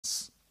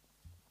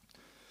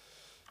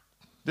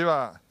で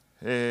は、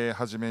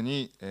はじめ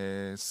に、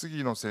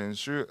杉野選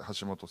手、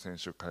橋本選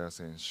手、萱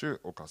選手、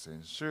岡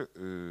選手、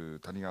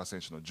谷川選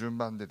手の順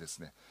番でです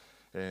ね、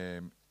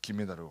金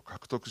メダルを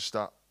獲得し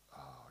た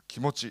気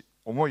持ち、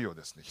思いを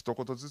ですね、一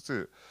言ず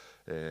つ、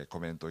コ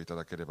メントいた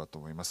だければと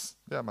思います。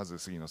ではまず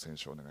杉野選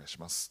手お願いし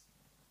ます。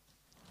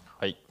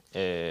はい、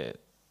体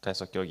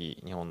操競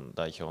技日本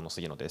代表の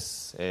杉野で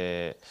す。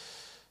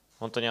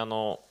本当に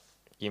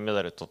銀メ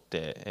ダル取っ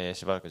て、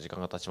しばらく時間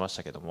が経ちまし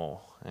たけど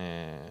も、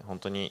本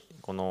当に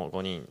この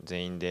5人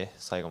全員で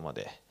最後ま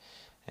で、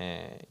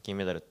銀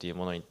メダルっていう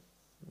もの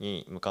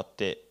に向かっ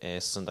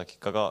て、進んだ結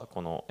果が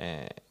この、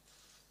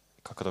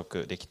獲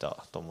得でき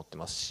たと思って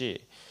ます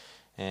し、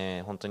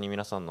本当に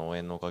皆さんの応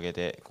援のおかげ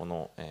でこ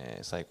の、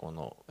最高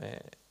の、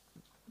舞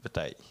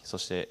台、そ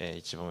して、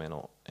一番上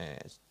の、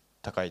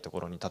高いとこ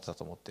ろに立てた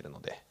と思っている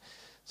ので、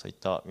そういっ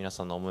た皆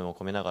さんの思いも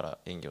込めながら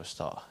演技をし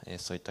た、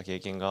そういった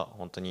経験が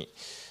本当に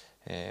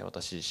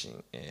私自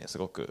身、す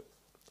ごく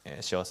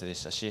幸せで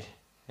したし、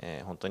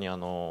本当に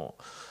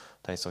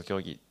体操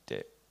競技っ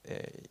て、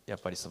やっ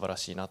ぱり素晴ら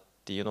しいなっ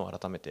ていうのを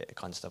改めて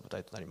感じた舞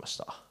台となりまし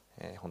た。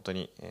本当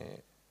に、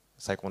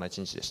最高な一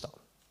日でした。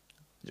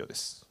以上で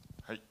す。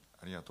はい、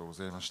ありがとうご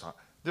ざいました。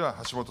では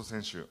橋本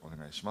選手お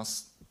願いしま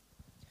す。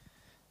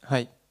は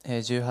い、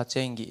18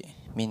演技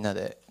みんな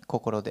で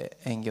心で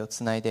演技を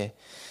つないで、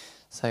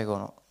最後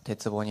の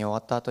鉄棒に終わ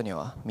った後に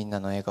はみんな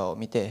の笑顔を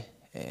見て、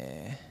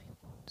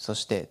そ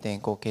して電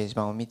光掲示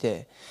板を見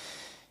て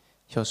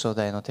表彰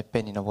台のてっ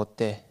ぺんに登っ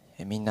て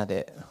みんな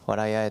で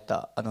笑い合え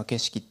たあの景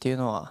色っていう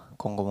のは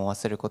今後も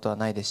忘れることは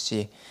ないです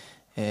し、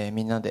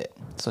みんなで、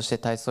そして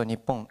体操日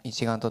本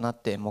一丸とな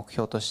って目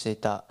標としてい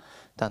た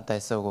団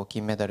体総合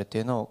金メダルと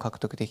いうのを獲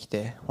得でき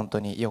て本当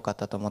に良かっ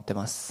たと思って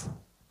ます。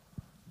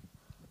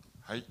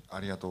はい、あ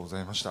りがとうござ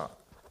いました。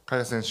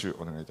萱選手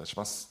お願いいたし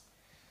ます。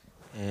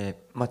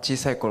小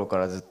さい頃か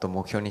らずっと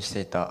目標にし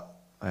ていた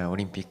オ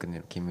リンピックで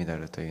の金メダ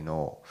ルというの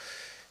を、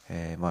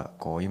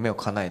こう夢を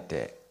叶え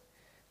て、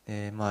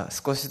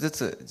少しず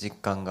つ実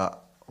感が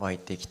湧い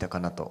てきたか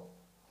なと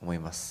思い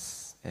ま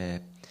す。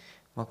や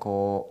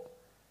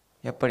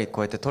っぱり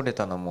こうやって取れ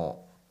たの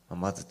も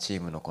まずチ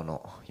ームのこ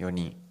の4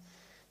人、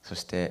そ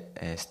し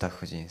てスタッ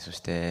フ陣、そし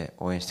て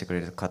応援してく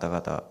れる方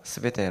々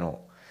全て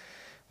の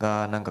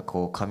がなんか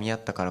こう噛み合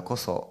ったからこ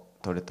そ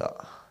取れ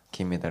た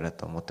金メダルだ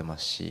と思ってま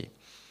すし、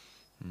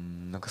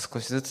なんか少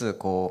しずつ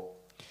こ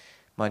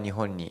う、日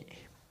本に、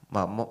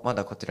ま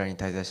だこちらに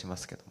滞在しま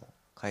すけども、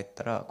帰っ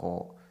たら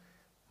こ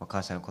う、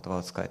感謝の言葉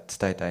を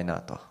伝えたいな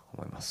と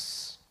思いま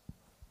す。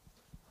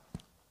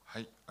は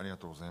い、ありが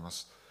とうございま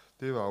す。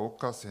では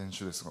岡選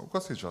手ですが、岡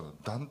選手は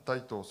団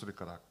体とそれ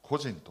から個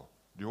人と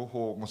両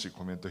方もし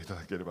コメントいた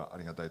だければあ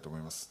りがたいと思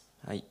います。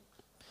はい、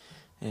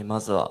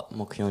まずは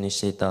目標にし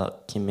ていた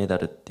金メダ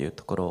ルっていう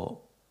ところ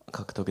を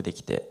獲得で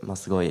きて、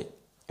すごい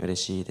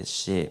嬉しいです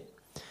し、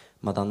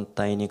団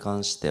体に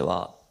関して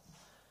は、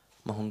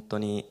本当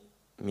に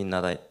みん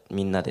な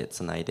で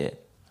つない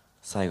で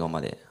最後ま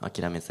で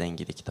諦めず演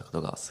技できたこ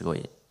とがすご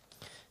い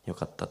良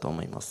かったと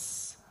思いま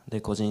す。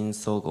で、個人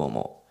総合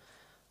も、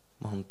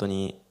本当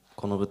に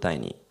この舞台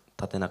に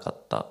立てなかっ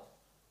た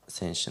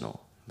選手の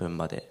分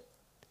まで、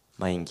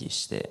演技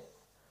して、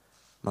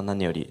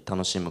何より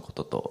楽しむこ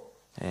とと、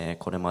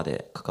これま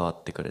で関わ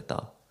ってくれ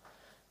た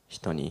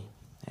人に、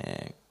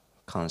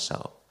感謝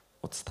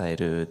を伝え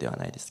るでは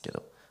ないですけ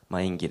ど、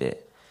演技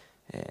で、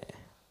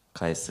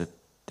返すっ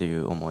てい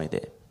う思い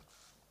で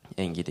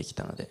演技でき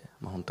たので、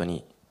本当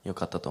に良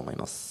かったと思い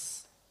ま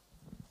す。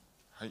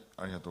はい、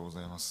ありがとうご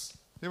ざいます。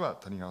では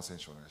谷川選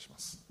手お願いしま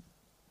す。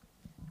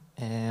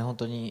本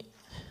当に、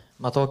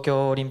東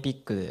京オリンピ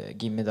ックで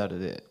銀メダル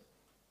で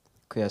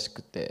悔し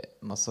くて、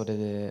それ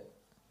で、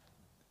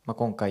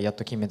今回やっ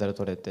と金メダル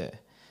取れ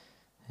て、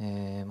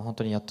本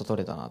当にやっと取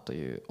れたなと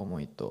いう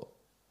思いと、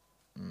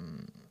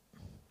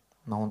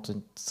本当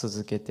に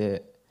続け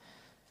て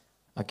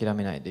諦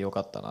めないでよ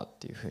かったなっ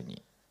ていうふう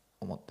に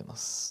思ってま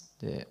す。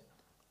で、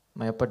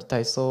やっぱり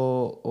体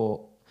操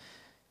を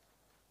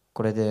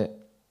これで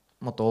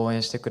もっと応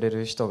援してくれ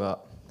る人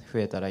が増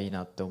えたらいい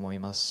なって思い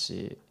ます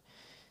し、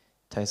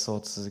体操を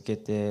続け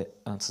て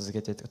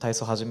体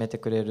操を始めて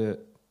くれ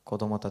る子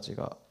どもたち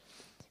が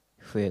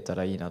増えた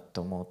らいいな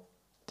と思っ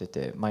て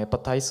て、やっぱ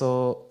体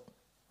操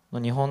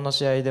の日本の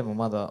試合でも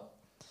まだ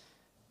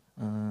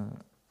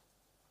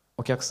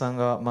お客さん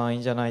が満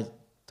員じゃない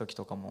時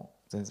とかも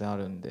全然あ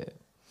るんで、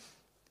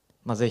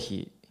ぜ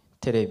ひ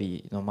テレ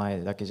ビの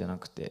前だけじゃな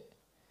くて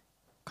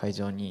会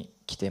場に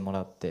来ても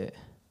らって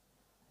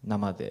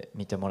生で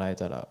見てもらえ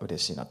たら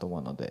嬉しいなと思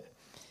うので、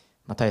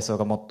体操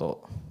がもっ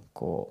と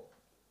こう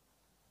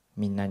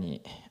みんな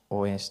に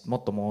も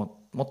っ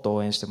と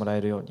応援してもら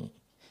えるように、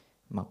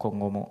今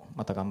後も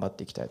また頑張っ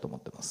ていきたいと思っ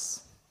てま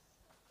す。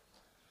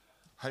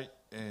はい、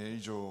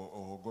以上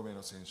5名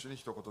の選手に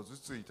一言ず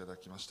ついただ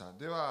きました。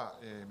では、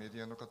メデ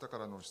ィアの方か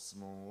らの質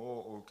問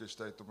をお受けし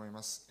たいと思い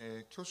ます。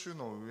挙手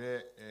の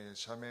上、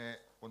社名、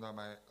お名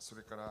前、そ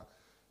れから、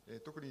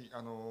特に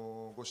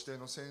ご指定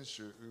の選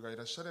手がい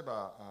らっしゃれ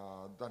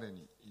ば誰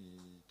に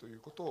という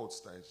ことをお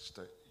伝えし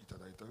ていた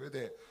だいた上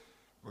で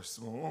ご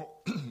質問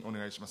をお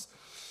願いします。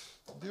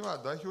では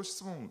代表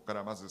質問か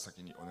らまず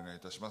先にお願いい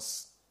たしま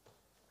す。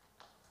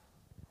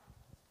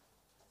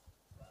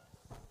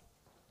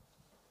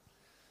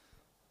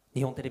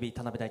日本テレビ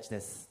田辺大地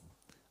です。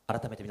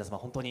改めて皆様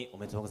本当にお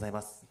めでとうござい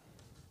ます。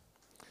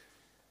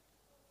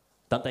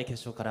団体決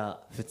勝か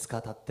ら2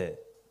日経っ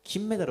て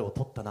金メダルを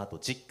取ったなと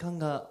実感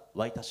が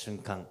湧いた瞬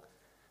間、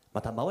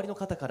また周りの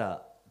方か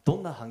らど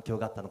んな反響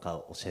があったのか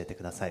を教えて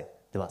ください。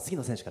では杉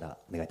野選手から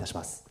お願いいたし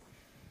ます。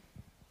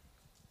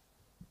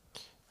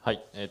は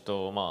い、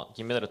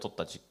銀メダル取っ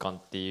た実感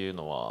っていう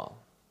のは、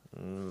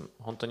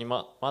本当に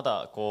ま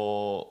だ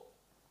こ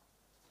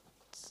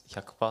う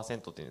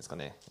100% っていうんですか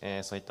ね、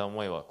そういった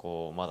思いは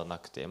こうまだな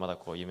くて、まだ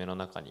こう夢の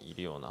中にい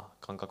るような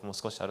感覚も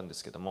少しあるんで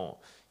すけども、やっ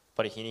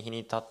ぱり日に日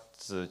に経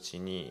つうち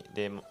に、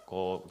で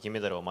こう銀メ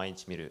ダルを毎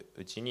日見る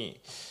うち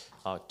に、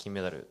金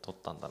メダル取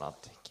ったんだなっ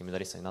て、金メダ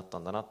リストになった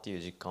んだなってい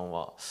う実感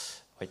は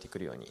湧いてく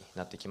るように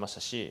なってきまし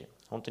たし、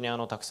本当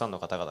にたくさんの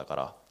方々か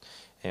ら、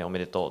おめ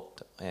でと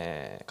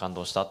う、感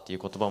動したっていう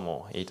言葉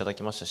もいただ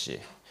きましたし、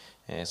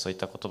そういっ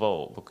た言葉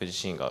を僕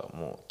自身が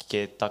もう聞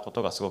けたこ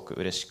とがすごく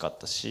嬉しかっ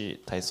た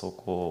し、体操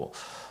を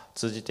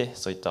通じて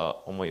そういった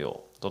思い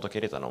を届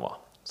けれたのは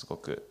すご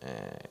く、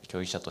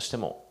競技者として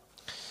も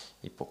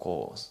一歩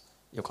こ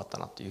う良かった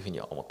なというふうに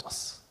は思ってま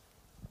す。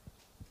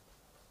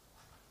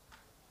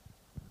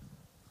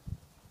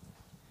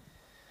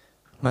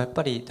やっ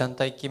ぱり団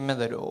体金メ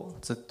ダルを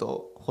ずっ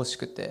と欲し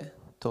くて、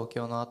東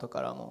京の後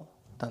からも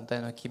団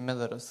体の金メ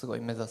ダルをすご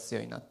い目指す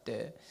ようになっ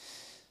て、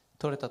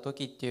取れた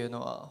時っていうの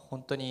は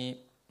本当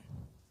に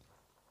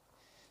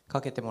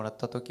かけてもらっ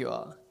た時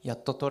はや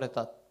っと取れ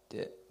たっ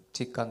て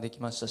実感で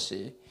きました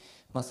し、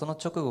その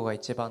直後が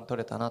一番取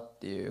れたなっ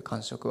ていう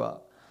感触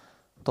は、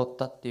取っ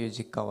たっていう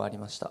実感はあり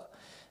ました。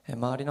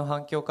周りの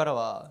反響から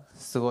は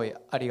すごい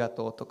ありが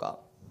とうとか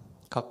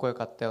かっこよ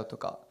かったよと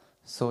か、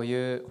そう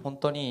いう本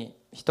当に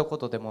一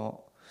言で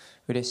も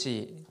嬉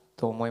しい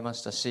と思いま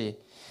したし、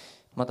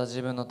また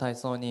自分の体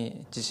操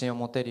に自信を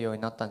持てるよう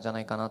になったんじゃな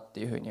いかなって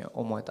いうふうに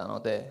思えたの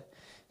で、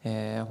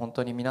本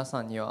当に皆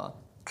さんには、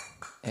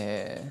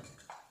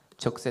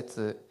直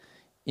接、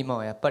今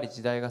はやっぱり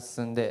時代が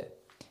進んで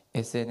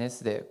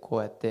SNS でこ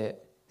うやっ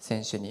て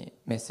選手に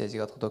メッセージ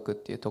が届くっ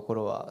ていうとこ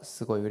ろは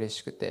すごい嬉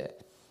しくて、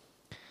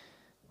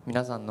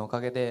皆さんのお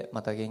かげで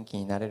また元気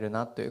になれる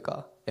なという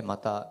か、ま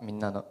た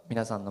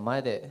皆さんの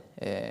前で、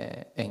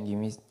演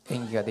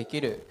技がで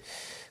きる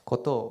こ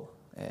とを、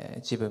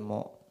自分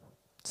も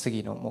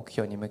次の目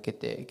標に向け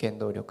て原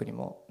動力に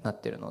もな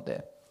っているの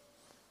で、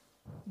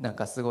なん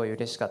かすごい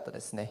嬉しかったで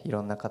すね。い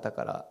ろんな方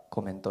から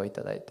コメントをい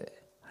ただい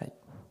て、はい。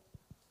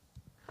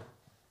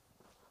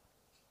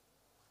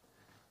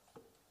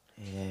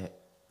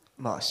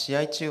試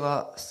合中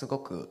はすご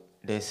く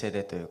冷静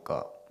でという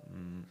か、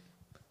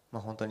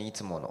本当にい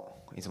つ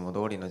も通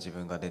りの自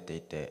分が出て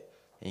いて、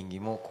演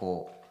技も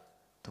こう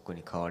特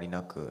に変わり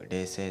なく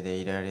冷静で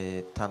いら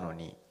れたの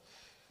に、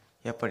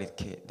やっぱり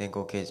電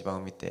光掲示板を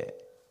見て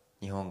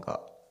日本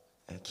が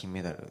金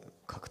メダル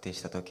確定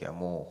した時は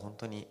もう本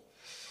当に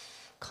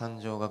感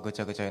情がぐ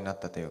ちゃぐちゃになっ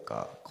たという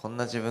か、こん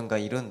な自分が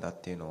いるんだっ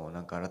ていうのを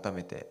なんか改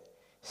めて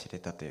知れ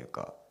たという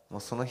か、も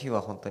うその日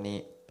は本当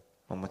に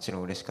もちろ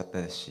ん嬉しかっ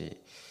たです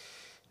し、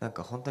なん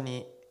か本当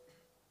に、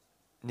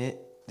全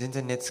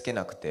然寝つけ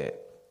なく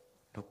て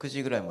6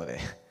時ぐらいまで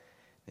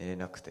寝れ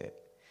なくて、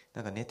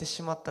なんか寝て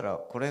しまったら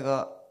これ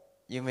が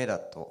夢だ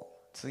と、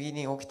次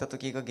に起きた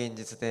時が現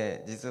実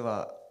で、実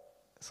は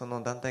そ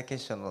の団体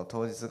決勝の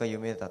当日が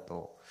夢だ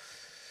と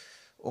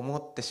思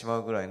ってしま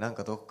うぐらい、なん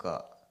かどっ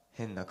か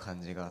変な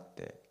感じがあっ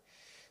て、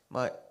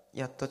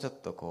やっとちょ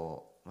っと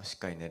こうしっ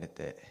かり寝れ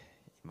て、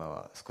今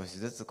は少し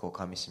ずつこう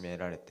噛み締め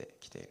られて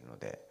きているの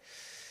で、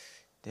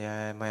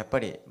やっぱ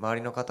り周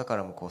りの方か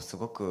らもこうす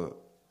ご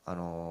く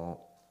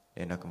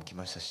連絡も来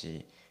ました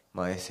し、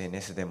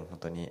SNS でも本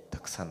当にた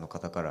くさんの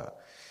方から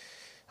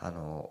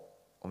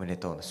おめで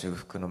とうの祝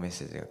福のメッ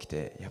セージが来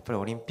て、やっぱり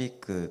オリンピッ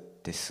クっ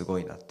てすご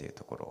いなっていう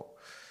ところ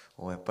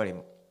をやっぱり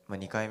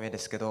2回目で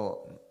すけ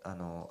ど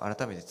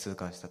改めて痛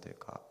感したという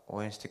か、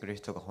応援してくれる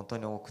人が本当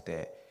に多く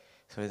て、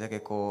それだ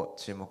けこう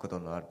注目度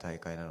のある大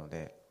会なの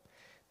で、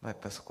やっ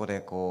ぱりそこ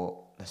で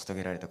こう成し遂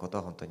げられたこと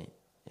は本当に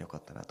良か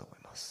ったなと思い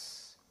ます。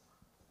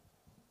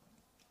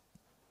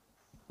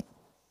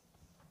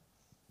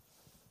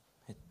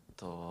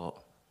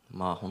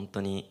本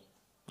当に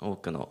多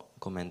くの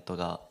コメント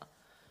が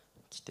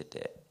来て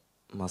て、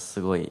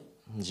すごい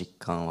実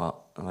感は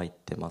湧い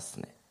てます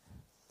ね。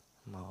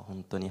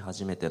本当に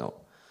初めての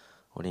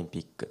オリンピ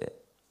ックで、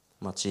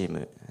チー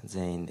ム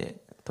全員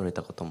で取れ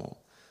たことも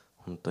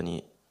本当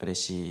に嬉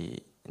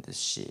しいです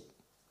し、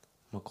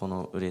こ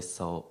の嬉し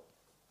さを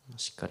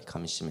しっかりか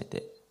みしめ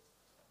て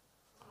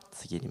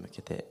次に向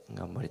けて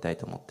頑張りたい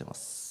と思ってま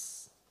す。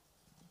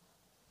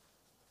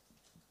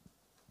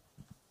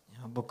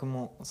僕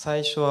も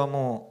最初は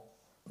も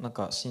うなん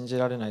か信じ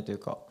られないという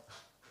か、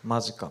マ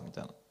ジかみ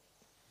たいなっ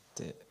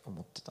て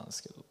思ってたんで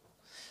すけど、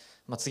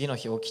次の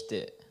日起き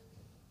て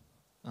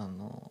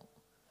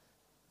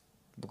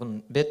僕の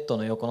ベッド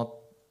の横の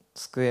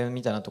机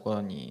みたいなとこ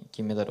ろに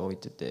金メダル置い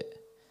てて、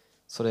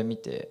それ見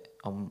て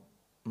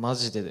マ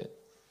ジで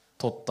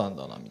取ったん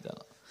だなみたい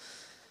な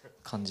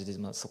感じ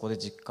で、そこで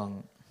実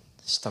感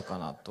したか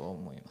なとは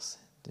思いま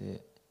す。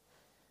で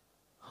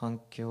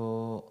反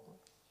響、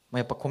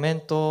やっぱコメ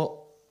ン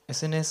ト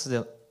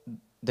SNS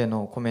で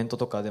のコメント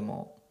とかで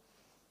も、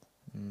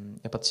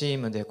やっぱチー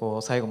ムでこ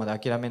う最後まで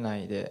諦めな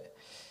いで、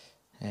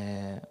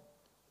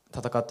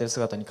戦ってる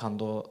姿に感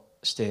動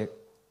して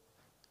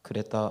く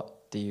れたっ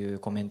ていう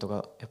コメント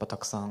がやっぱた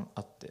くさん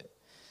あって、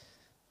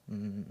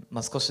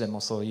少しで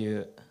もそうい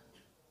う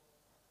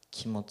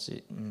気持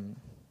ち、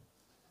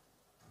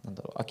なん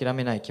だろう、諦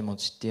めない気持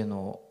ちっていう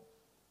のを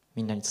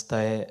みんなに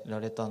伝え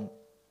られたっ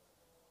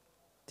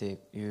て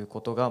いう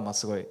ことが、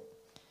すごい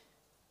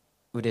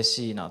嬉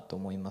しいなと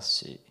思います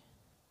し、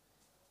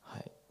は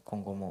い、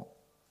今後も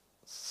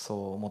そ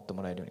う思って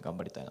もらえるように頑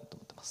張りたいなと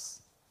思ってま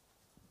す。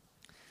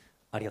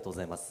ありがとうご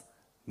ざいます。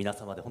皆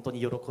様で本当に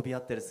喜び合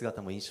っている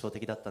姿も印象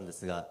的だったんで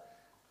すが、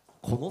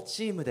この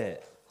チーム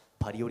で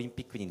パリオリン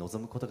ピックに臨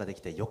むことがで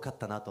きてよかっ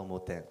たなと思う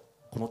点、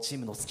このチー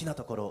ムの好きな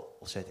ところを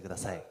教えてくだ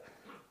さい。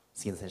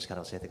杉野選手か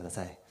ら教えてくだ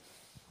さい。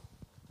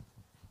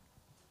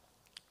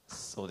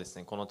そうです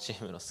ね、このチ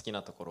ームの好き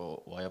なと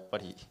ころはやっぱ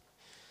り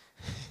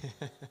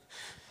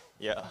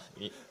いや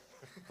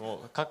も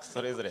う各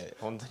それぞれ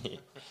本当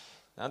に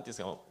なんていうん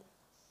ですか、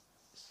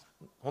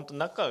本当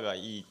仲が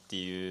いいって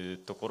いう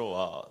ところ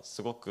は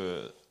すご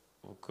く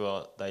僕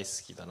は大好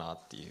きだな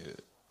っていう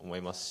思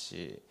います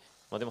し、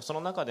でもそ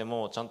の中で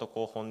もちゃんと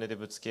こう本音で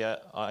ぶつけ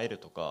合える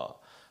とか、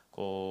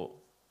こ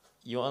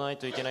う言わない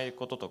といけない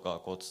ことと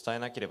か、こう伝え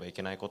なければい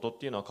けないことっ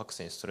ていうのは各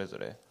選手それぞ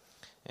れ、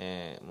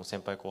もう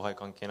先輩後輩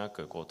関係な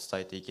くこう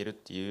伝えていけるっ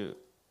ていう、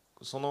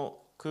その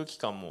空気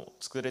感も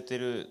作れて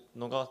る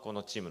のがこ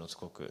のチームのす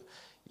ごく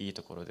いい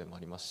ところでもあ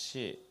ります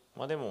し、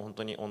でも本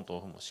当にオンと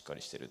オフもしっか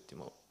りしてるってい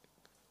うのを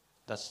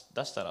出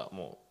したら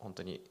もう本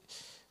当に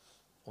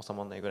収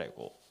まらないぐらい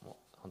もう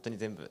本当に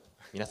全部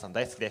皆さん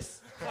大好きで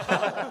す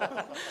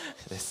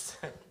です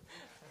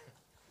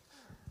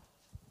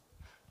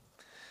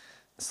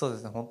そうで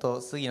すね、本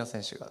当杉野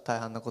選手が大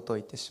半のことを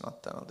言ってしま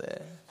ったの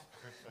で、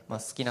好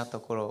きなと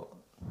ころ、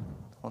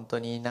本当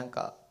になん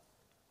か、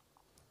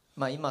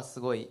今す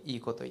ごいいい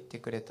こと言って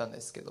くれたん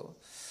ですけど、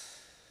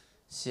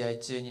試合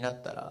中にな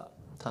ったら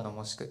頼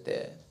もしく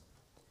て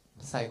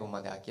最後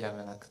まで諦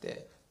めなく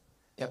て、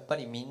やっぱ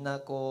りみんな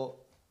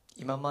こ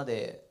う今ま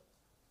で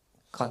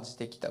感じ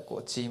てきたこ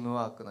うチーム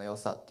ワークの良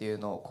さっていう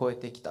のを超え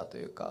てきたと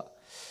いうか、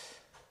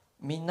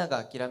みんな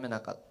が諦めな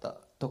かった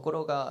とこ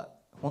ろが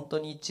本当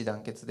に一致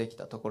団結でき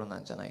たところな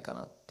んじゃないか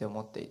なって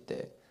思ってい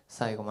て、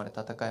最後まで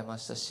戦いま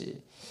した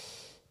し、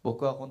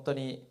僕は本当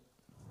に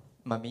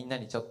みんな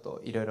にちょっ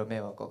といろいろ迷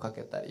惑をか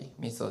けたり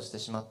ミスをして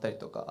しまったり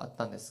とかあっ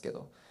たんですけ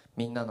ど、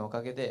みんなのお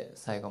かげで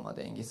最後ま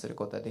で演技する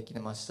ことができ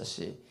ました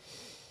し、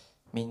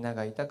みんな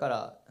がいたか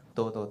ら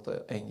堂々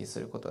と演技す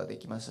ることがで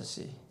きました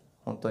し、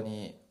本当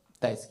に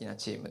大好きな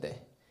チーム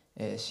で、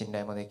信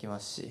頼もできま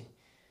すし、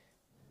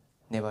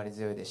粘り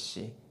強いです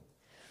し、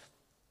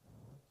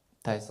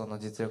体操の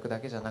実力だ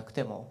けじゃなく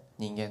ても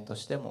人間と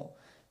しても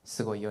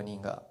すごい4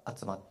人が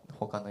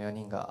他の4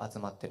人が集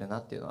まってるな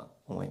っていうのは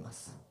思いま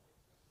す。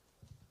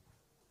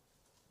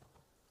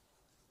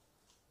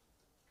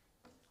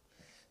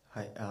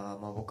はい、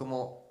僕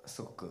も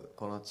すごく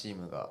このチー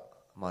ムが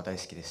大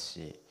好きです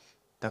し、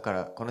だか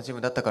らこのチー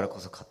ムだったからこ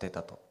そ勝て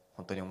たと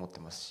本当に思って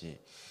ますし、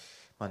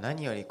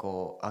何より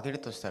こう挙げる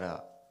とした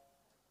ら、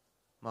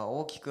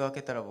大きく分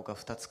けたら僕は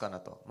2つかな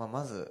と。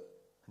まず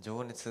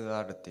情熱が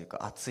あるっていう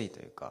か、熱いと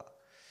いうか、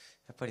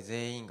やっぱり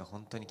全員が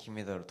本当に金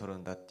メダルを取る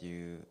んだって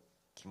いう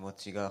気持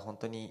ちが本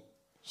当に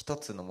一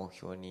つの目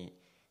標に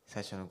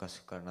最初の合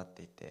宿からなっ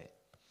ていて、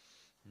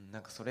な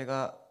んかそれ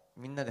が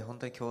みんなで本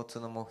当に共通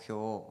の目標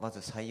をま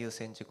ず最優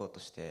先事項と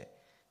して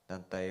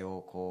団体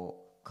を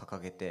こう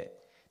掲げ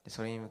て、で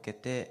それに向け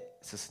て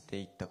進ん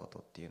でいったこと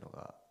っていうの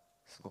が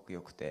すごく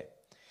良くて、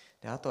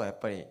であとはやっ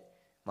ぱり、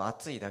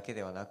熱いだけ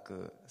ではな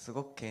くす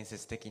ごく建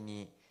設的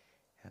に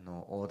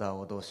オーダー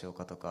をどうしよう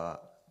かと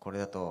か、これ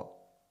だと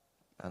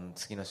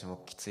次の種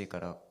目きつい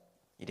から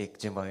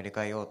順番を入れ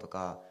替えようと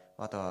か、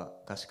あとは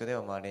合宿で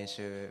は練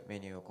習メ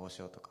ニューをこうし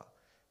ようとか、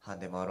ハ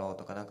ンで回ろう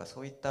とか、なんか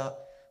そういった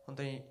本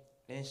当に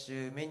練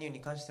習メニュー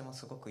に関しても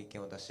すごく意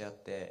見を出し合っ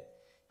て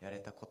やれ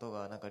たこと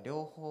が、なんか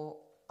両方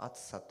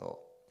熱さ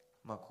と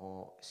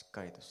こうしっ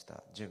かりとし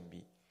た準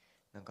備、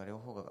なんか両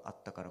方があっ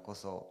たからこ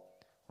そ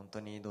本当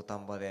に土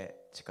壇場で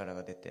力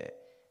が出て、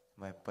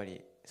やっぱ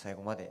り最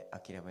後まで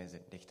諦めず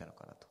にできたの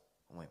かなと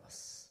思いま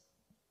す。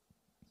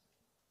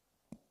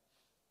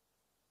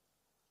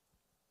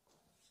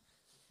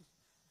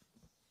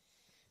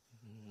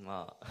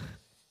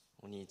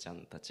お兄ちゃ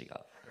んたち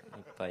が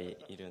いっぱい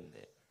いるん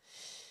で、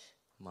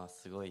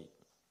すごい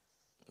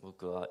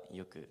僕は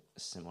よく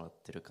してもらっ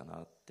てるかな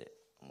って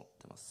思っ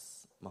てま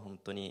す。本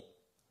当に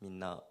みん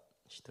な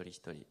一人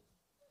一人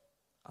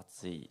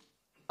熱い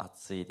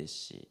です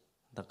し、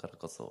だから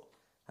こそ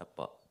やっ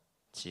ぱ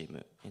チー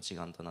ム一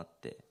丸となっ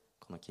て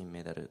この金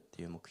メダルっ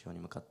ていう目標に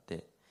向かっ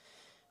て、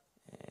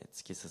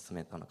突き進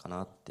めたのか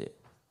なって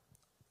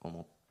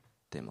思っ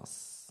てま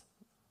す。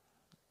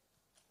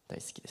大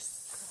好きで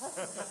す。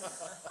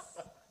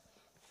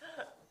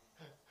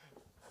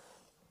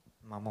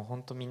まあもう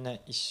本当みんな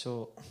一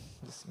緒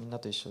です。みんな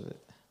と一緒で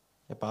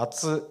やっぱ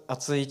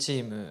熱いチ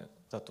ーム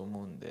だと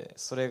思うんで、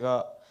それ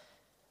が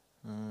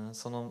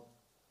その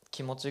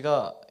気持ち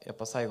がやっ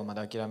ぱ最後ま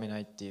で諦めな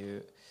いってい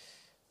う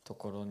と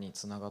ころに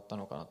つながった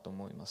のかなと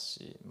思います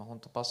し、まあ、本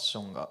当パッシ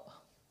ョンが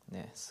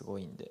ねすご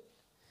いんで、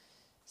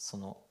そ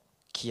の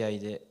気合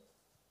で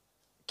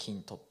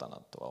金取ったな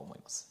とは思い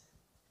ます。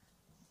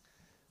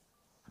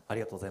あり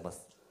がとうございま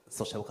す。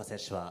そして岡選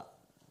手は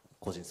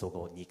個人総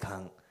合2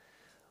冠、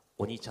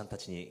お兄ちゃんた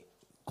ちに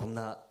こん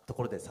なと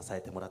ころで支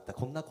えてもらった、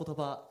こんな言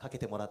葉かけ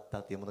てもらっ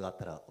たというものがあっ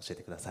たら教え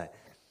てください。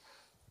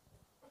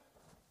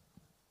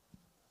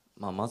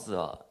まず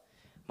は、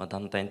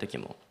団体の時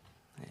も、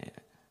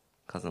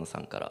和野さ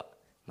んから、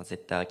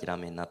絶対諦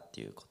めんなっ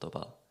ていう言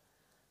葉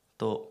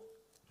と、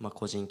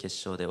個人決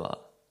勝で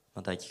は、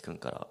大輝くん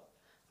から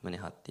胸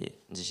張って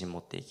自信持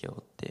っていけよ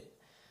って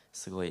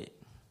すごい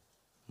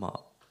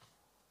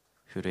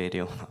震える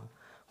ような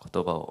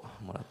言葉を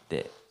もらっ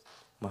て、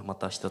ま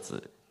た一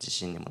つ自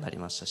信にもなり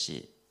ました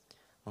し、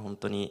本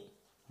当に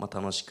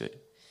楽しく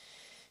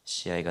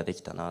試合がで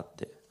きたなっ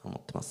て思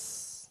ってま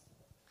す。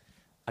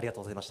ありがと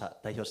うございました。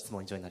代表質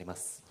問以上になりま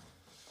す。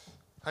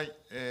はい、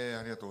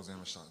ありがとうござい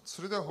ました。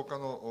それでは他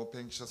の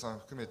ペン記者さん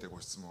含めてご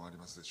質問あり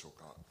ますでしょう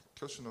か。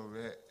挙手の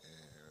上、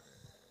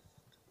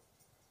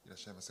いらっ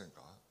しゃいません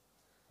か。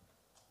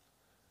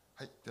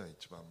はい、では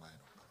一番前の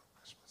方お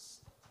願いしま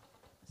す。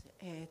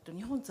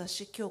日本雑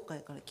誌協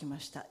会から来ま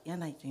した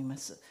柳井と言いま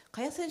す。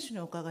萱選手に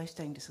お伺いし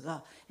たいんです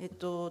が、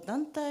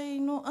団体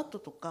の後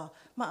とか、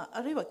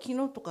あるいは昨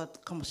日とか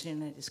かもしれ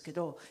ないですけ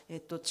ど、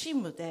チー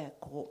ムで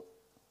こ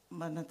う、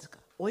なんですか、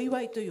お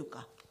祝いという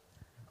か、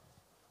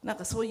なん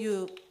かそう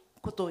いう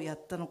ことをや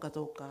ったのか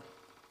どうか、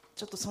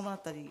ちょっとそのあ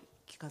たり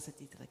聞かせ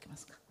ていただけま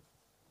すか。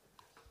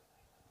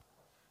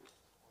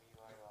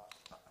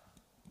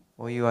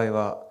お祝い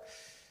は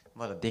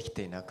まだでき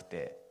ていなく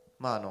て、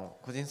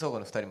個人総合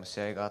の2人も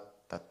試合があっ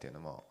たっていうの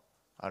も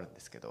あるんで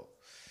すけど、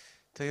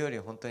というより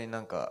本当に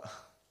なん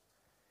か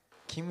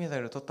金メダ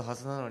ル取ったは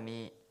ずなの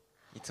に、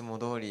いつも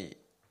通り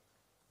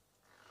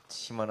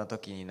暇な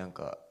時になん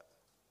か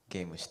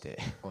ゲームして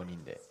5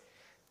人で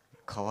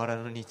変わら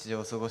ぬ日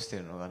常を過ごしてい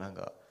るのが、なん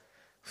か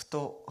ふ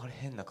とあれ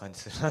変な感じ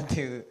するなっ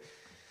ていう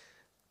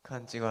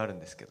感じがあるん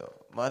ですけ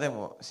ど、で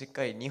もしっ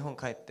かり日本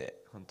帰っ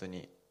て本当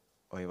に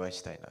お祝い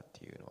したいなっ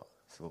ていうのは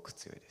すごく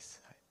強いで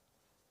す。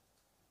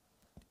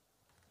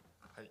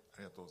はい、あ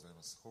りがとうござい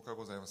ます。他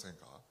ございません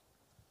か。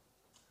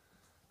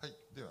はい、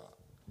では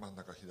真ん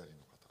中左の方。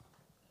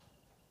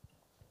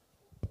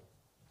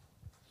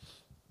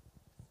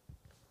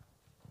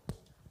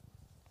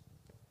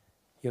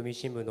読売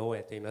新聞の大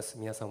谷と言います。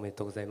皆さんおめで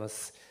とうございま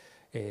す。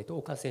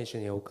岡選手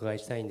にお伺い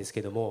したいんです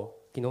けども、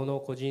昨日の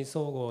個人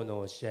総合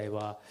の試合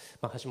は、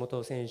橋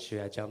本選手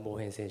やジャン・ボ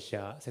ーヘン選手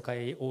や世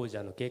界王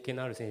者の経験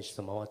のある選手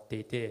と回って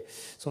いて、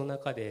その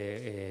中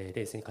で、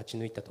レースに勝ち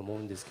抜いたと思う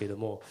んですけれど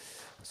も、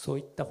そう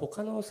いった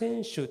他の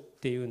選手っ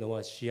ていうの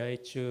は試合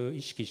中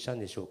意識したん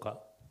でしょうか。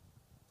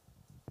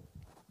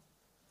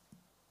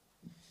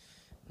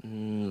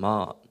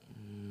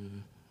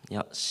い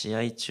や、試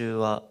合中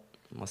は、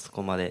そ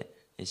こまで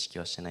意識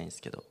はしてないんで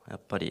すけど、やっ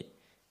ぱり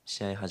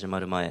試合始ま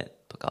る前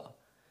とか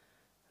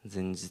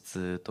前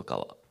日とか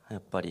はや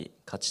っぱり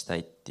勝ちた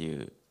いって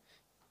いう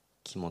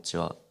気持ち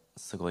は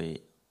すご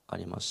いあ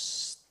りま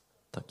し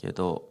たけ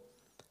ど、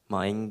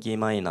演技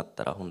前になっ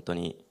たら本当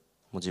に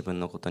もう自分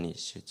のことに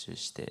集中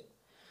して、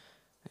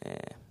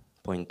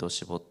ポイントを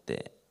絞っ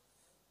て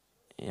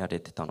やれ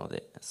てたの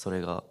で、それ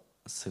が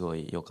すご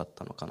い良かっ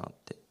たのかなっ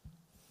て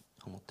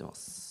思ってま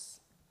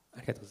す。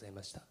ありがとうござい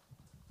ました。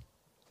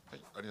は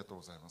い、ありがとう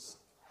ございます。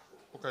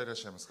他いらっ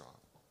しゃいますか。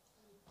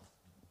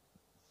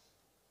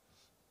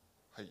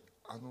はい、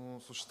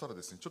そしたら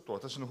ですね、ちょっと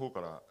私の方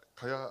から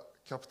萱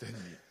キャプテンに、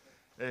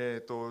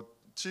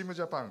チーム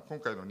ジャパン、今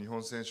回の日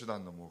本選手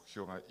団の目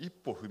標が一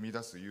歩踏み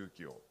出す勇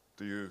気を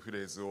というフ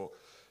レーズを、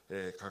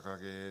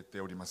掲げ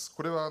ております。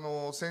これは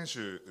選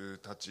手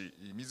たち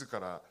自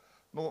ら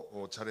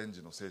のチャレン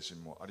ジの精神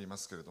もありま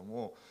すけれど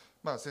も、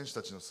選手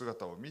たちの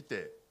姿を見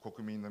て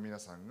国民の皆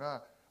さん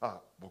が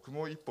僕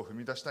も一歩踏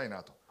み出したい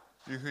なと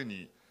いうふう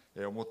に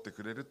思って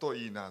くれると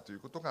いいなという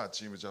ことが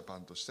チームジャパ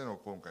ンとしての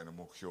今回の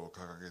目標を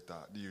掲げ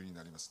た理由に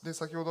なります。で、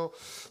先ほど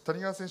谷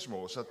川選手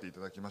もおっしゃっていた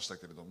だきました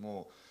けれど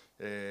も、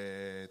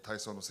体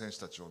操の選手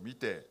たちを見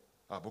て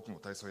僕も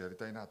体操やり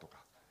たいなと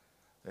か、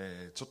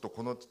ちょっと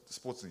この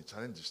スポーツにチ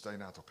ャレンジしたい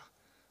なとか、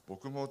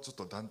僕もちょっ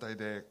と団体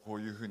でこう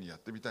いうふうにやっ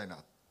てみたいな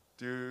っ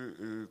て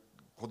いう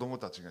子ども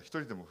たちが一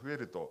人でも増え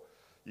ると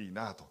いい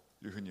なと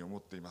いうふうに思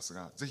っています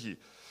が、ぜ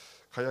ひ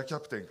萱キャ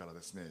プテンから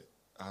ですね、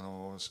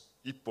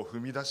一歩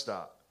踏み出し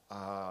た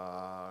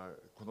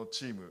この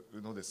チーム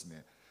のです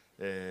ね、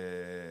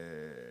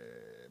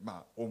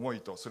思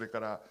いと、それか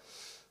ら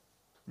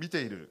見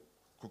ている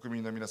国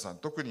民の皆さん、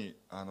特に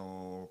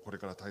これ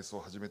から体操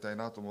を始めたい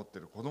なと思って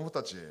いる子ども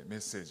たちへメ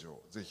ッセージ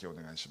をぜひお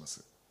願いしま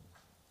す。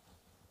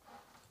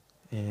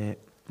一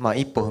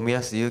歩踏み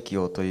出す勇気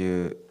をと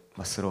いう、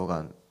スロー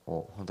ガン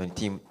を本当に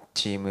チ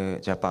ーム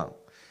ジャパン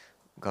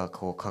が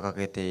こう掲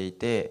げてい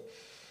て、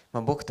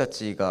僕た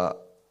ちが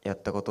やっ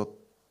たことっ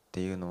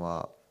ていうの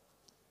は、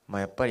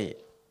やっぱり、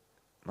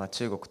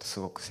中国とす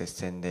ごく接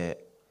戦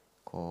で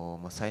こ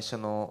う、最初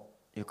の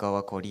床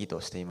はこうリー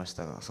ドしていまし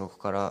たが、そこ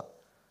から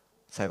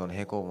最後の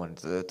平行棒まで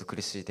ずっと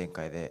苦しい展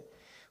開で、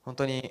本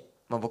当に、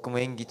僕も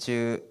演技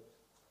中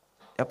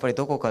やっぱり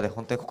どこかで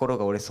本当に心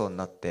が折れそうに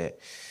なって、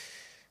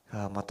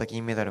また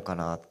銀メダルか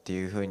なって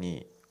いうふう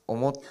に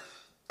思っ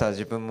た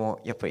自分も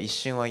やっぱり一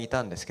瞬はい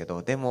たんですけ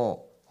ど、で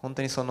も本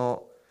当にそ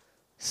の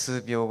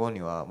数秒後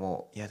には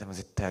もう、いやでも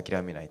絶対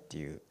諦めないって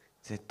いう、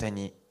絶対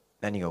に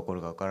何が起こ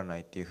るか分からな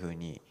いっていうふう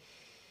に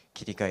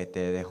切り替え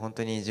て、で本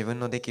当に自分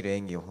のできる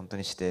演技を本当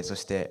にして、そ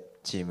して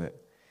チーム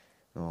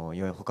の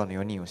他の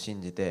4人を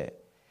信じて、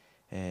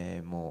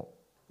も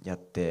うやっ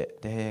て、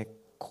で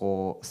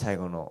こう最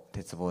後の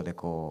鉄棒で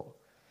こ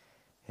う、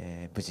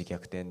無事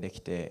逆転で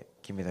きて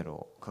金メダル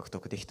を獲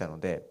得できたの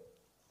で、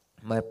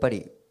やっぱ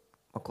り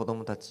子ど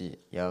もたち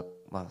や、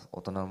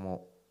大人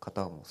の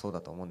方もそう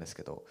だと思うんです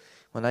けど、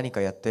何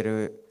かやって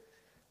る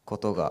こ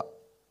とが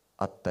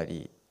あった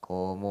り、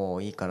こうも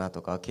ういいかな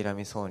とか諦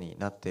めそうに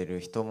なっている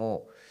人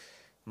も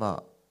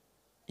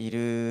い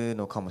る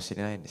のかもし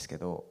れないんですけ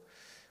ど、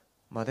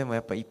でもや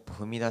っぱ一歩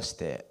踏み出し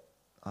て、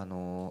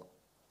も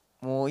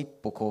う一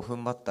歩こう踏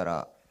ん張った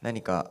ら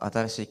何か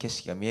新しい景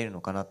色が見えるの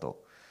かな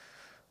と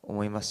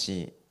思います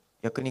し、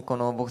逆にこ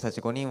の僕た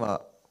ち5人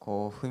は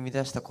こう踏み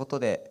出したこと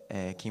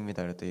で、金メ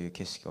ダルという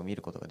景色を見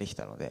ることができ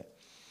たので、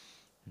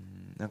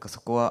なんか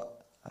そこは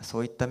そ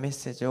ういったメッ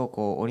セージを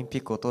こうオリンピ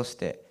ックを通し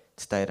て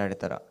伝えられ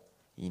たら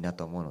いいな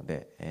と思うの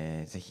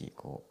で、ぜひ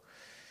こ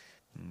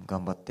う、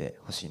頑張って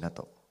ほしいな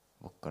と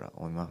僕から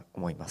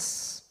思いま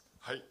す。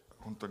はい、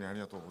本当にあり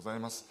がとうござい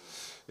ます。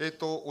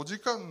お時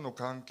間の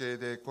関係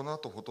でこの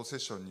後フォトセッ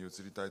ションに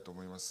移りたいと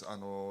思います。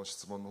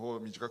質問の方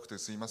短くて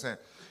すいません。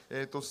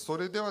そ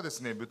れではで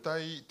すね、舞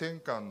台転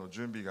換の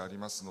準備があり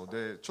ますの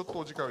で、ちょっと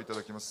お時間をいた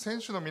だきます。選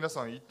手の皆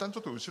さん、一旦ちょ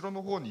っと後ろ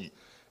の方に、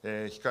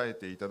控え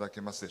ていただ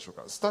けますでしょう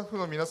か。スタッフ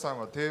の皆さん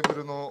はテーブ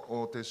ルの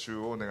撤収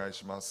をお願い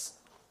しま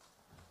す。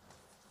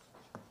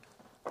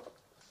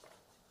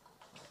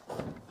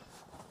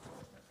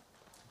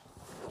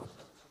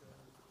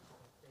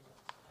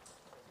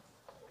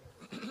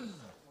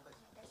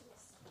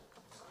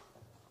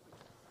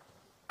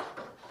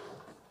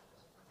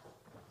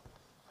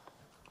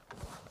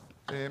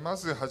ま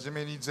ずはじ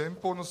めに前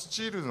方のス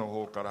チールの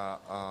方から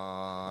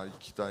行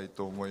きたい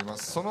と思いま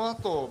す。その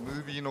後ム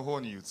ービーの方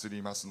に移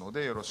りますの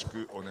でよろし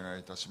くお願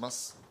いいたしま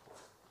す。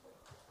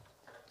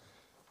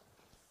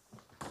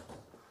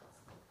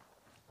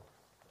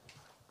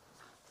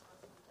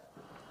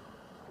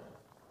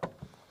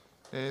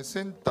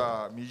セン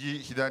ター右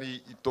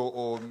左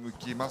と向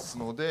きます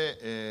の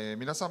で、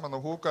皆様の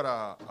方か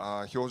ら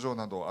表情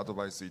などアド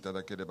バイスいた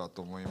だければ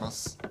と思いま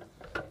す。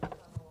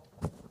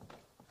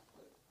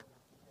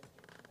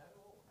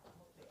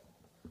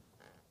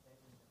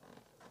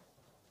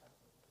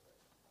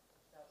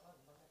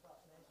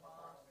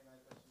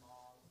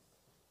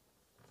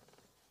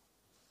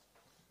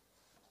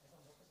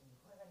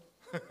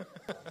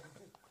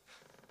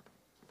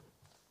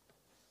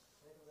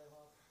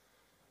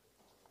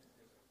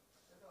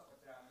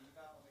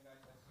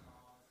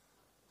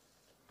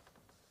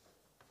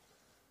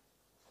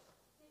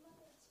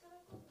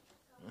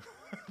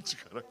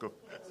力こ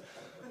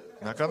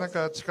ぶ、なかな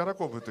か力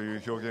こぶとい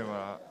う表現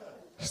は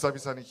久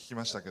々に聞き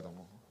ましたけど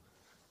も、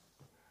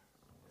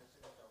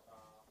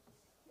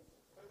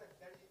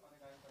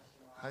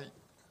はい、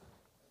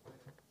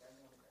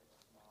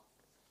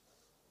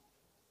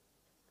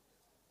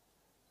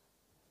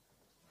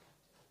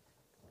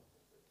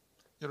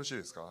よろしい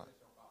ですか。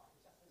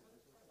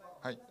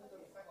はい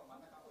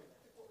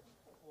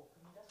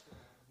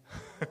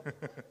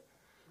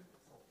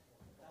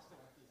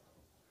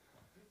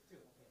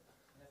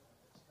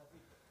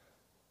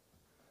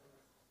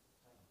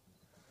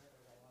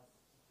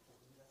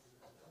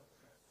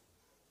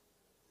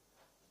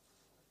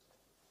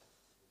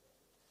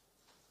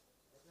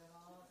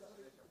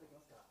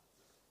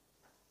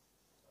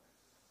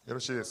よろ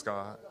しいです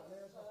か。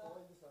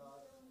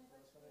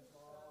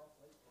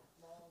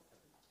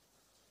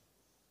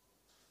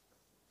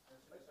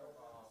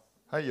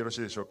はい、よろし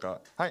いでしょう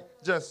か。はい、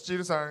じゃあスチー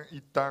ルさん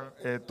一旦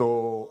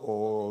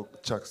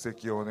着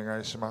席をお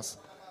願いします。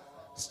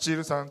スチー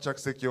ルさん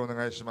着席をお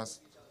願いしま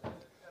す。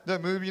では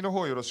ムービーの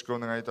方よろしくお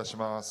願いいたし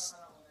ます。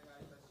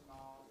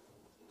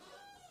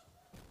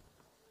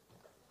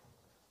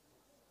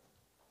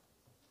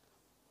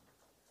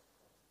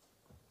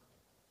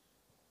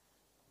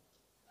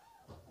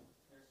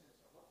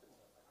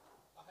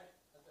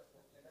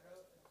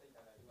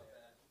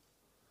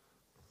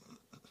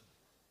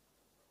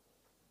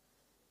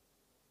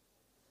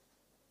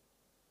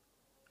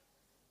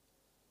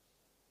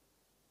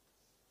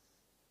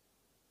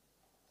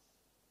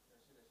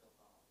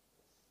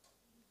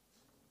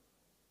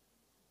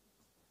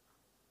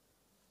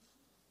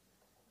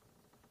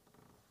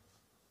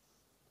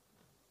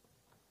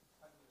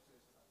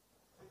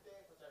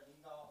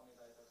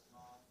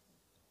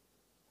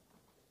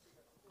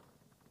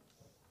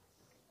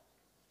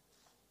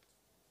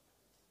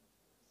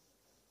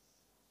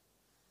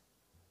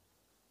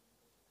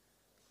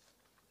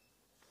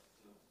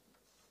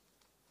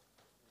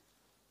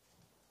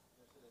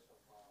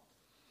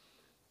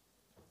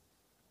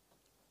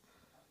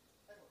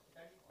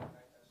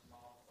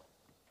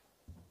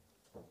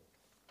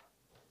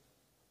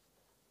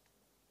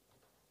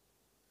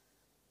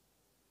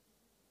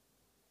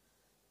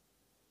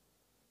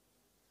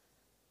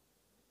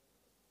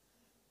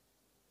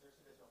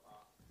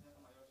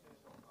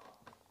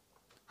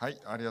はい、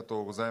ありがと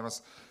うございま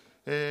す。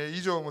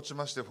以上をもち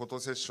ましてフォト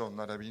セッション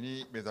並び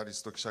にメダリ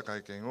スト記者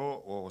会見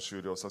を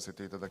終了させ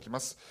ていただきま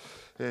す。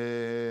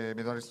メ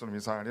ダリストの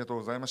皆さんありがとう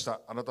ございました。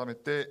改め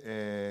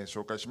て、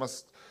紹介しま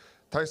す。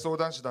体操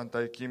男子団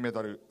体金メ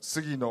ダル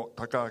杉野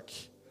正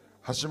尭、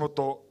橋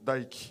本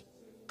大輝、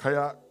萱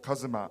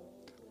和磨、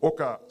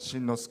岡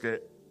慎之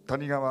助、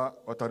谷川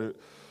航、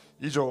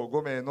以上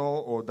5名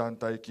の団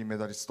体金メ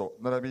ダリスト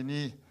並び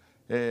に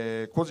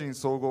個人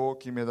総合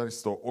金メダリ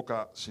スト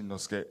岡慎之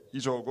助、以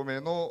上5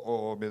名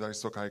のメダリ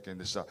スト会見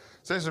でした。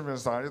選手の皆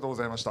さんありがとうご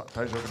ざいました。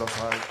退場くだ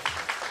さ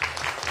い。